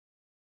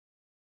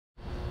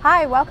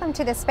Hi, welcome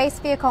to the Space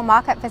Vehicle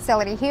Mock-Up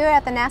facility here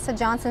at the NASA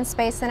Johnson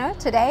Space Center.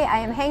 Today I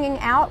am hanging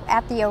out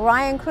at the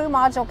Orion Crew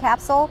Module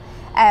Capsule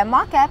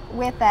mock-up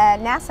with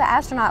NASA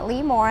astronaut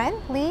Lee Morin.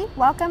 Lee,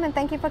 welcome and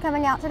thank you for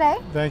coming out today.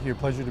 Thank you,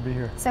 pleasure to be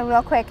here. So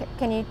real quick,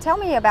 can you tell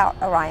me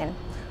about Orion?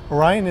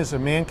 Orion is a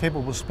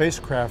man-capable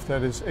spacecraft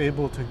that is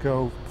able to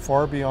go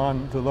far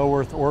beyond the low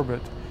Earth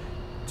orbit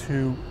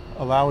to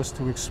allow us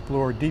to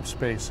explore deep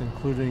space,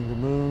 including the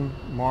Moon,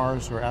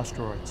 Mars, or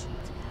asteroids.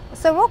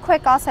 So real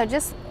quick also,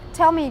 just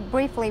tell me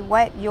briefly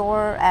what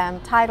your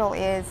title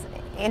is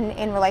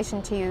in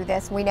relation to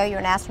this. We know you're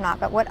an astronaut,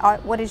 but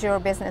what is your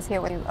business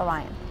here with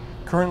Orion?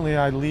 Currently,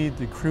 I lead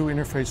the Crew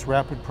Interface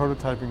Rapid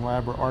Prototyping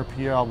Lab, or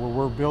RPL, where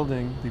we're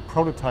building the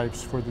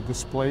prototypes for the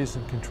displays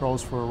and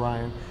controls for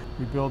Orion.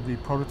 We build the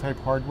prototype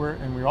hardware,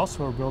 and we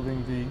also are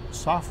building the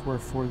software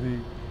for the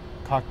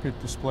cockpit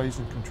displays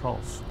and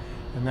controls.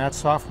 And that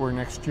software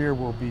next year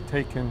will be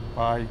taken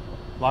by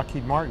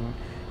Lockheed Martin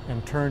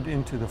and turned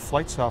into the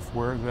flight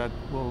software that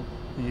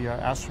the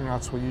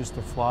astronauts will use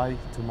to fly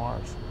to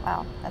Mars.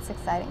 Wow, that's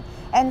exciting.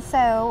 And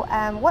so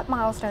what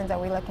milestones are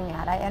we looking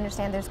at? I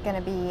understand there's going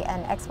to be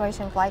an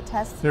exploration flight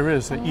test. There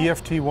is, the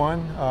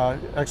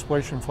EFT-1,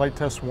 Exploration Flight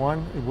Test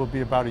 1. It will be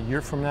about a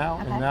year from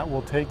now, okay. And that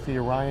will take the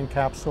Orion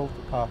capsule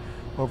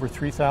over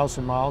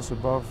 3,000 miles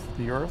above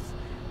the Earth,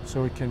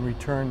 so it can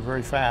return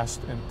very fast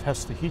and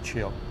test the heat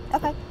shield.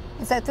 Okay.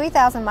 So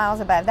 3,000 miles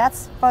above,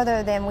 that's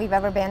further than we've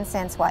ever been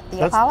since what,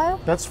 the Apollo?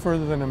 That's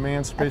further than a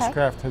manned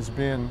spacecraft has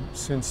been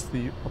since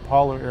the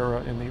Apollo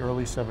era in the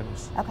early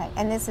 70s. Okay,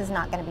 and this is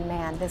not going to be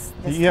manned, this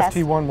The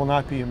EFT-1 will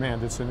not be a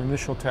manned. It's an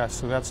initial test,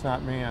 so that's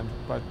not manned,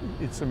 but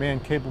it's a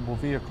man-capable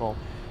vehicle,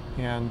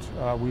 and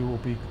we will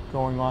be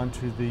going on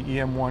to the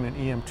EM-1 and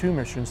EM-2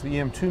 missions. The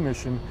EM-2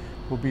 mission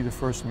will be the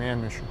first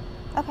manned mission.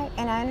 Okay,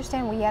 and I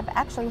understand we have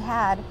actually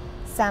had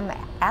some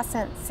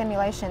ascent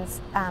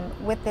simulations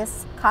with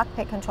this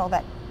cockpit control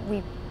that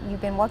you've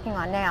been working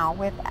on now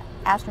with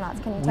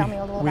astronauts. Can you tell me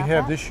a little about that? We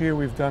have this year,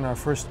 we've done our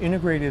first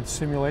integrated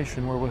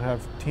simulation where we'll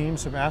have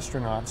teams of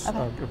astronauts,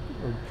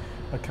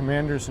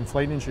 commanders and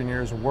flight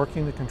engineers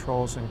working the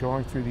controls and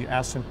going through the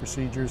ascent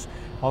procedures,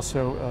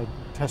 also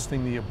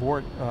testing the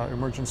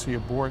emergency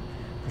abort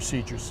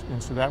procedures.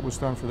 And so that was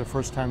done for the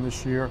first time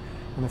this year,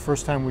 and the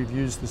first time we've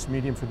used this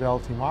medium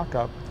fidelity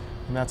mock-up.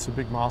 And that's a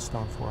big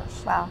milestone for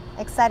us. Wow,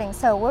 exciting.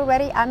 So we're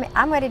ready.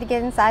 I'm ready to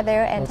get inside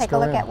there and take a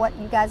look at what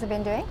you guys have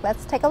been doing.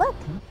 Let's take a look.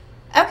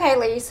 Okay,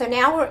 Lee, so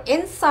now we're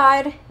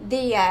inside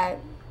the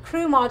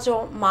crew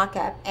module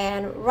mock-up.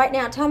 And right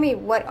now, tell me,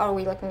 what are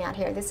we looking at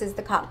here? This is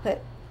the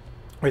cockpit.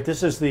 Right,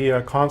 this is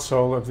the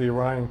console of the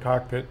Orion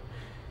cockpit.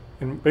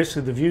 And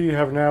basically the view you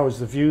have now is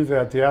the view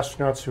that the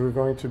astronauts who are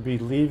going to be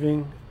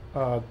leaving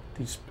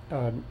these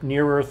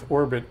near-Earth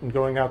orbit and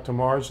going out to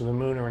Mars or the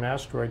Moon or an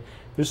asteroid,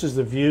 this is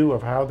the view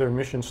of how their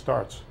mission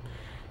starts.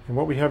 And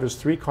what we have is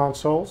 3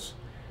 consoles,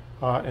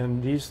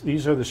 and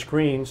these are the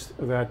screens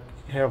that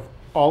have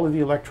all of the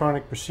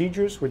electronic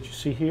procedures, which you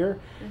see here,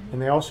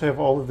 and they also have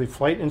all of the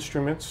flight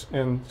instruments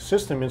and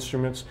system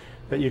instruments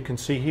that you can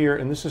see here,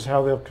 and this is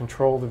how they'll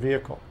control the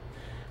vehicle.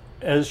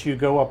 As you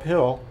go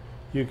uphill,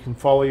 you can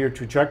follow your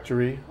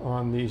trajectory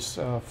on these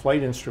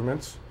flight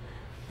instruments,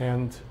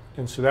 and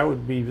so that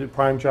would be the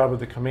prime job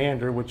of the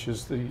commander, which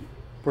is the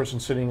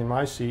person sitting in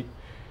my seat.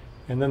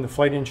 And then the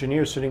flight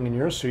engineer sitting in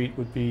your seat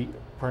would be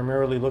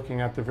primarily looking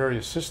at the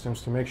various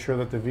systems to make sure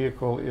that the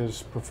vehicle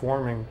is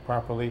performing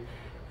properly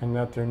and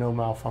that there are no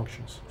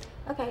malfunctions.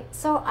 Okay,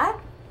 so I've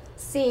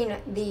seen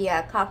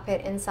the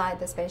cockpit inside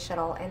the space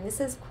shuttle, and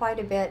this is quite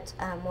a bit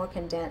more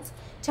condensed.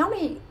 Tell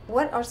me,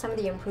 what are some of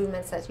the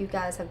improvements that you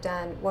guys have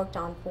worked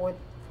on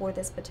for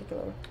this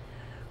particular?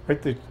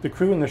 Right, the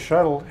crew in the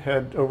shuttle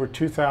had over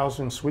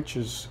 2,000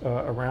 switches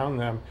around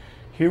them.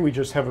 Here we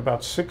just have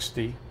about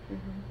 60.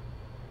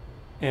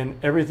 And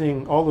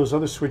everything, all those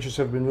other switches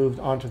have been moved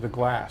onto the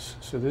glass.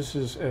 So this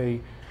is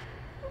a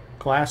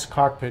glass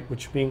cockpit,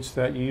 which means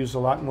that you use a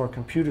lot more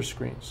computer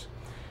screens.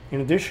 In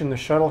addition, the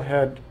shuttle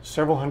had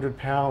several hundred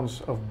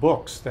pounds of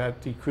books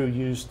that the crew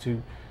used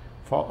to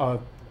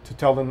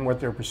tell them what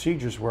their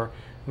procedures were.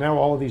 Now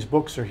all of these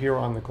books are here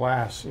on the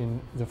glass in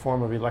the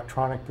form of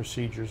electronic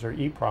procedures, or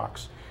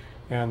EPROCs.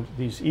 And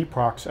these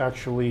EPROCs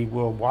actually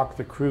will walk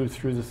the crew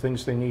through the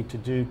things they need to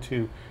do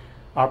to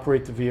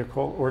operate the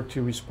vehicle or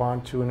to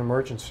respond to an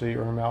emergency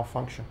or a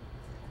malfunction.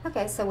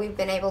 Okay, so we've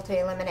been able to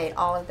eliminate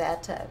all of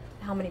that.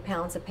 How many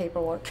pounds of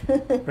paperwork?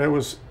 It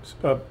was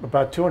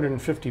about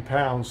 250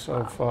 pounds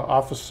of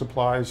office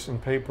supplies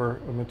and paper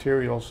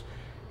materials,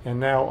 and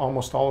now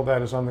almost all of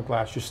that is on the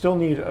glass. You still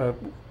need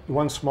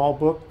one small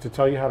book to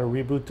tell you how to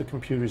reboot the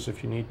computers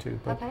if you need to.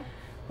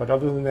 But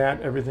other than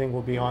that, everything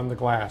will be on the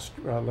glass,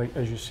 like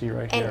as you see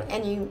right here.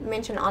 And you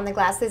mentioned on the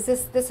glass.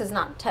 This is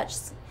not touch.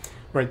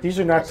 Right, these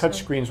are not touch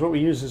screens. What we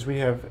use is we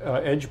have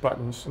edge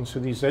buttons, and so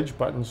these edge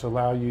buttons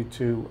allow you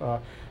to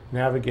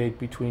navigate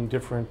between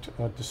different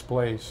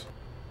displays.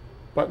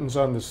 Buttons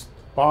on the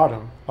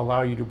bottom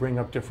allow you to bring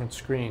up different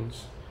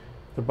screens.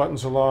 The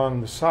buttons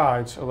along the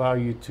sides allow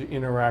you to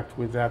interact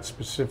with that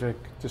specific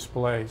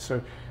display.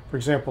 So, for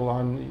example,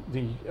 on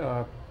the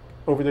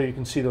over there you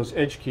can see those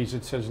edge keys.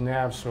 It says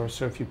nav source.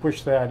 So if you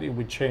push that, it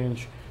would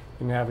change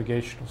the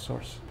navigational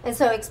source. And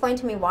so explain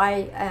to me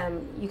why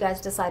you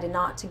guys decided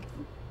not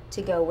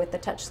to go with the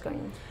touch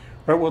screen.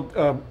 Right,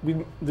 well,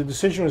 the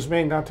decision was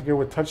made not to go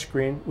with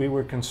touchscreen. We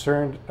were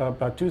concerned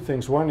about two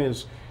things. One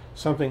is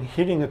something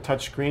hitting a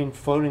touchscreen,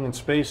 floating in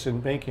space,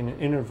 and making an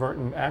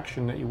inadvertent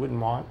action that you wouldn't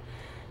want.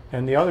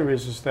 And the other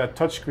is that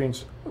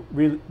touchscreens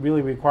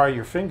really require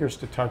your fingers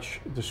to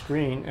touch the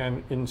screen,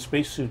 and in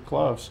spacesuit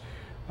gloves,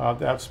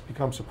 that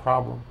becomes a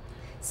problem.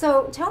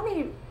 So tell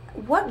me,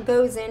 what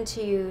goes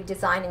into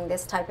designing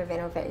this type of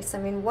interface? I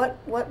mean, what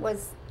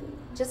was,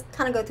 just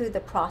kind of go through the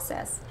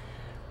process.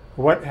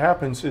 What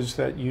happens is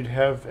that you'd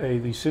have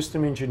the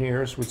system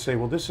engineers would say,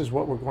 well, this is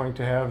what we're going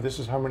to have, this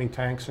is how many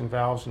tanks and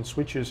valves and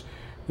switches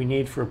we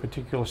need for a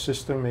particular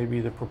system, maybe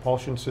the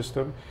propulsion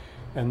system,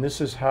 and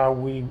this is how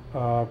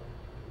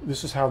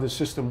the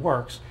system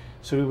works.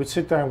 So we would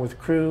sit down with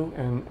crew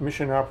and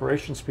mission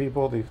operations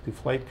people, the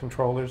flight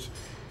controllers,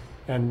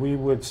 and we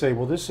would say,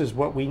 well, this is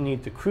what we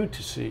need the crew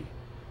to see.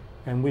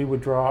 And we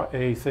would draw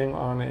a thing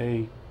on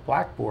a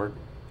blackboard,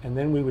 and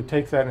then we would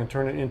take that and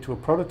turn it into a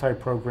prototype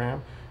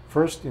program,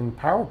 first in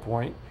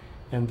PowerPoint,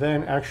 and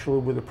then actually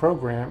with a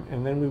program,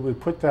 and then we would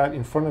put that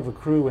in front of a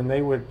crew, and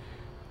they would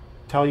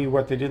tell you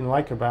what they didn't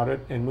like about it,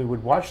 and we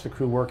would watch the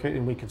crew work it,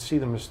 and we could see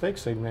the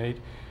mistakes they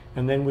made,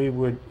 and then we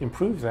would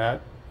improve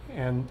that.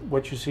 And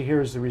what you see here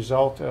is the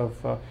result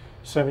of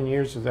 7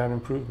 years of that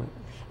improvement.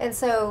 And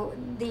so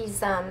these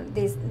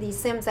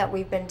sims that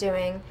we've been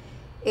doing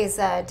is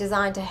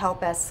designed to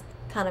help us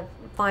kind of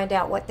find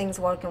out what things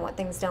work and what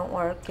things don't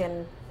work.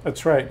 And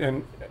that's right,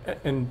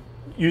 and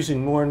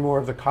using more and more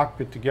of the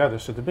cockpit together.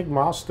 So the big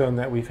milestone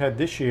that we've had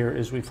this year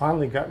is we've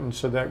finally gotten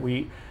so that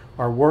we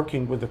are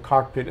working with the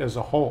cockpit as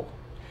a whole.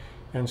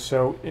 And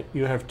so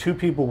you have two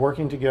people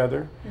working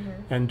together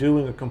and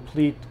doing a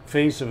complete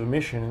phase of a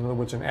mission. In other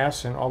words, an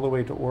ascent all the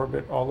way to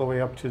orbit, all the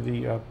way up to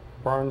the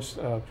burns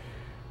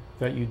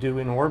that you do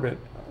in orbit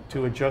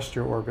to adjust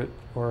your orbit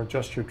or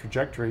adjust your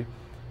trajectory,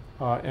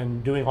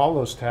 and doing all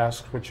those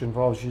tasks, which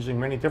involves using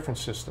many different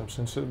systems.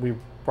 And so we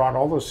brought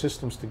all those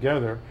systems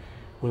together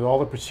with all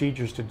the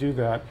procedures to do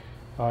that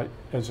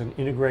as an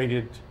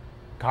integrated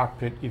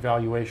cockpit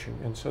evaluation.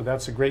 And so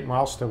that's a great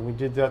milestone. We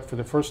did that for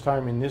the first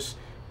time in this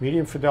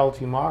medium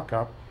fidelity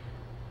mock-up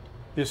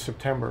this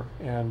September,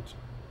 and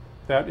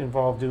that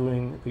involved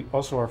doing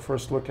also our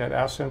first look at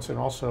ascents and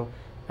also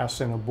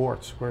ascent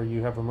aborts, where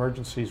you have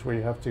emergencies where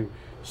you have to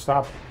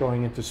stop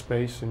going into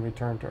space and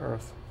return to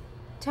Earth.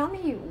 Tell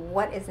me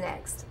what is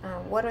next.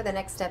 What are the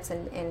next steps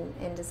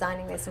in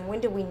designing this, and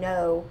when do we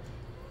know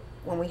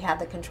when we have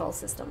the control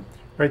system?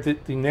 Right,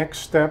 the next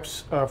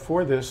steps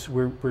for this,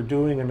 we're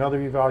doing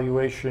another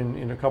evaluation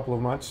in a couple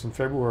of months in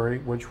February,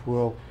 which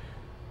will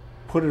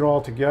put it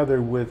all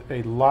together with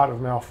a lot of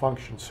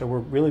malfunctions. So we're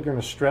really going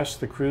to stress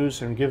the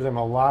crews and give them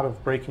a lot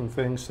of breaking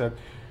things that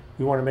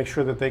we want to make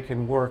sure that they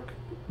can work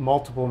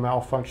multiple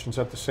malfunctions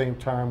at the same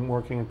time,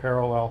 working in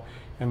parallel,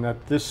 and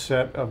that this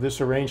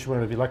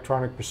arrangement of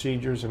electronic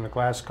procedures in the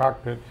glass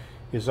cockpit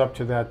is up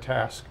to that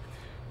task.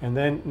 And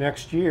then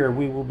next year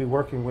we will be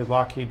working with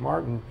Lockheed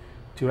Martin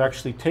to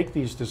actually take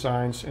these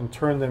designs and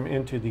turn them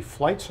into the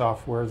flight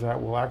software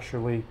that will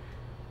actually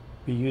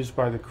be used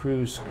by the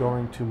crews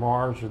going to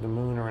Mars or the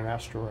Moon or an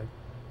asteroid.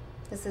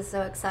 This is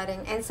so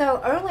exciting. And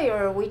so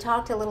earlier we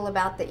talked a little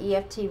about the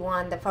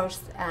EFT-1, the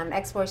first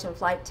exploration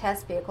flight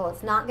test vehicle.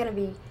 It's not going to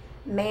be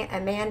a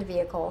manned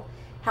vehicle.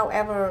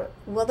 However,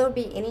 will there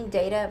be any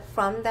data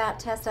from that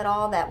test at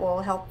all that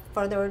will help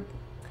further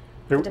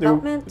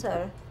development?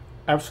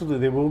 Absolutely.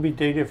 There will be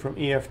data from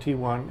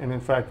EFT-1, and in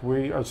fact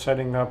we are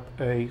setting up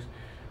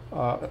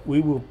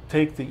we will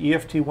take the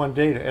EFT-1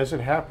 data as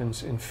it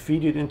happens and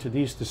feed it into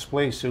these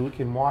displays so we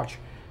can watch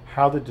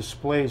how the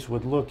displays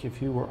would look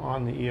if you were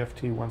on the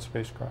EFT-1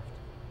 spacecraft.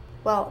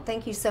 Well,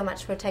 thank you so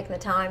much for taking the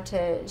time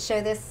to show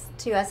this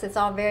to us. It's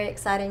all very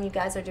exciting. You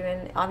guys are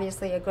doing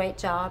obviously a great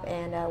job,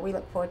 and we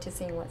look forward to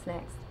seeing what's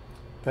next.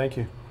 Thank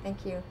you.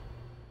 Thank you.